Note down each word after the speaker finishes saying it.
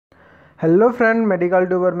Hello friend, medical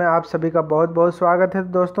tuber में आप सभी का बहुत बहुत स्वागत है।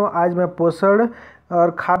 दोस्तों, आज मैं पोषण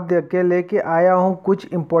और खाद्य के लेके आया हूँ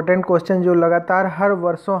कुछ इम्पोर्टेंट क्वेश्चन जो लगातार हर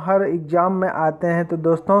वर्षों हर एग्ज़ाम में आते हैं। तो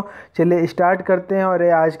दोस्तों चलिए स्टार्ट करते हैं। और ये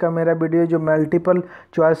आज का मेरा वीडियो जो मल्टीपल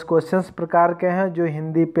चॉइस क्वेश्चंस प्रकार के हैं जो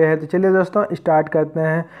हिंदी पे है। तो चलिए दोस्तों स्टार्ट करते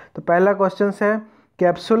हैं। तो पहला क्वेश्चन है,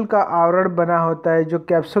 कैप्सूल का आवरण बना होता है। जो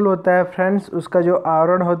कैप्सूल होता है फ्रेंड्स, उसका जो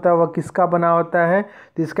आवरण होता है वह किसका बना होता है?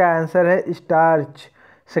 तो इसका आंसर है स्टार्च।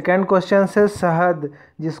 सेकेंड क्वेश्चन से, शहद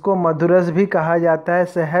जिसको मधुरस भी कहा जाता है,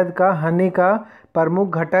 शहद का हनी का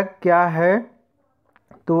प्रमुख घटक क्या है?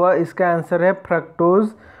 तो वह इसका आंसर है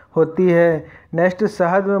फ्रक्टोज होती है। नेक्स्ट,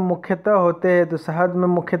 शहद में मुख्यतः होते हैं। तो शहद में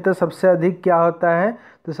मुख्यतः सबसे अधिक क्या होता है?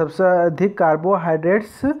 तो सबसे अधिक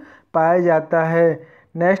कार्बोहाइड्रेट्स पाया जाता है।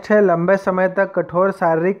 नेक्स्ट है, लंबे समय तक कठोर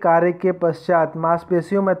शारीरिक कार्य के पश्चात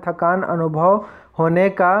मांसपेशियों में थकान अनुभव होने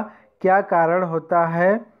का क्या कारण होता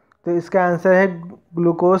है? तो इसका आंसर है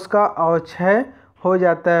ग्लूकोज का अवक्षय हो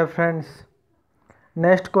जाता है फ्रेंड्स।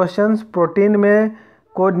 नेक्स्ट क्वेश्चन, प्रोटीन में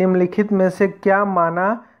को निम्नलिखित में से क्या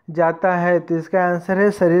माना जाता है? तो इसका आंसर है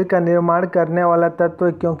शरीर का निर्माण करने वाला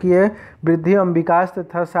तत्व, क्योंकि ये वृद्धि एवं विकास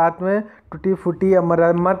तथा साथ में टूटी फूटी या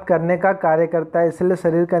मरम्मत करने का कार्य करता है, इसलिए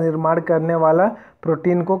शरीर का निर्माण करने वाला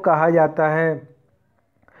प्रोटीन को कहा जाता है।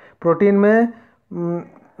 प्रोटीन में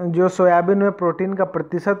जो सोयाबीन में प्रोटीन का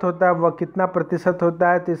प्रतिशत होता है वह कितना प्रतिशत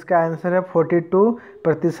होता है? तो इसका आंसर है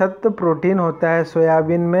 42% प्रोटीन होता है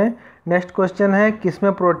सोयाबीन में। नेक्स्ट क्वेश्चन है,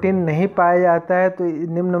 किसमें प्रोटीन नहीं पाया जाता है? तो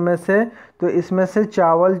निम्न में से, तो इसमें से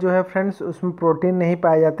चावल जो है फ्रेंड्स, उसमें प्रोटीन नहीं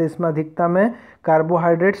पाया जाता है, इसमें अधिकता में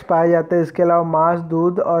कार्बोहाइड्रेट्स पाए जाते हैं। इसके अलावा मांस,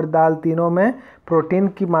 दूध और दाल तीनों में प्रोटीन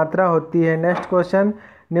की मात्रा होती है। नेक्स्ट क्वेश्चन,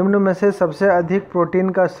 निम्न में से सबसे अधिक प्रोटीन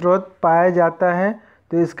का स्रोत पाया जाता है?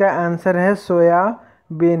 तो इसका आंसर है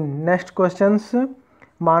सोयाबीन। नेक्स्ट क्वेश्चंस,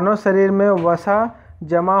 मानव शरीर में वसा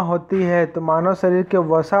जमा होती है। तो मानव शरीर के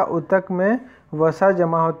वसा ऊतक में वसा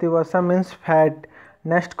जमा होती है, वसा मीन्स फैट।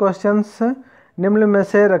 नेक्स्ट क्वेश्चंस, निम्न में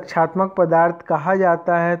से रक्षात्मक पदार्थ कहा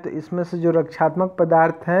जाता है? तो इसमें से जो रक्षात्मक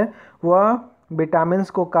पदार्थ है वह विटामिन्स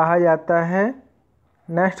को कहा जाता है।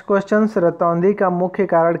 नेक्स्ट क्वेश्चन, रतौंधी का मुख्य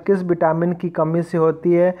कारण किस विटामिन की कमी से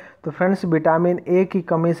होती है? तो फ्रेंड्स विटामिन ए की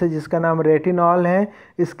कमी से, जिसका नाम रेटिनॉल है,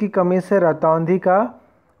 इसकी कमी से रतौंधी का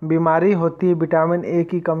बीमारी होती है, विटामिन ए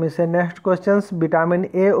की कमी से। नेक्स्ट क्वेश्चन, विटामिन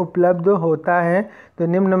ए उपलब्ध होता है तो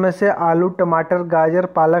निम्न में से आलू, टमाटर, गाजर,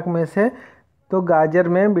 पालक में से? तो गाजर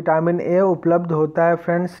में विटामिन ए उपलब्ध होता है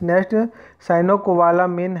फ्रेंड्स। नेक्स्ट,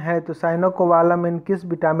 साइनोकोबालामिन है। तो साइनोकोबालामिन किस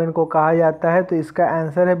विटामिन को कहा जाता है? तो इसका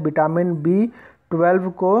आंसर है विटामिन B12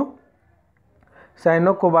 को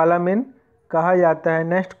साइनोकोबालामिन कहा जाता है।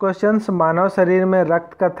 नेक्स्ट क्वेश्चन, मानव शरीर में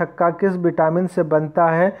रक्त का थक्का किस विटामिन से बनता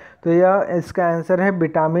है? तो यह इसका आंसर है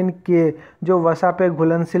विटामिन के, जो वसा पे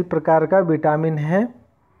घुलनशील प्रकार का विटामिन है।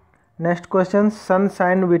 नेक्स्ट क्वेश्चन,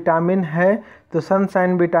 सनशाइन विटामिन है। तो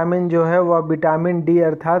सनशाइन विटामिन जो है वह विटामिन डी,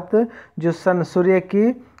 अर्थात जो सूर्य की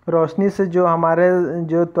रोशनी से जो हमारे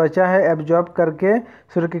जो त्वचा है एब्जॉर्ब करके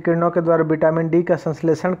सूर्य की किरणों के द्वारा विटामिन डी का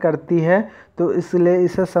संश्लेषण करती है, तो इसलिए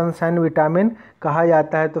इसे सनशाइन विटामिन कहा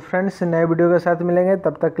जाता है। तो फ्रेंड्स नए वीडियो के साथ मिलेंगे,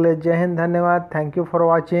 तब तक के लिए जय हिंद, धन्यवाद, थैंक यू फॉर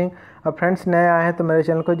वॉचिंग। और फ्रेंड्स नए आए हैं तो मेरे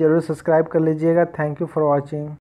चैनल को जरूर सब्सक्राइब कर लीजिएगा। Thank you for watching.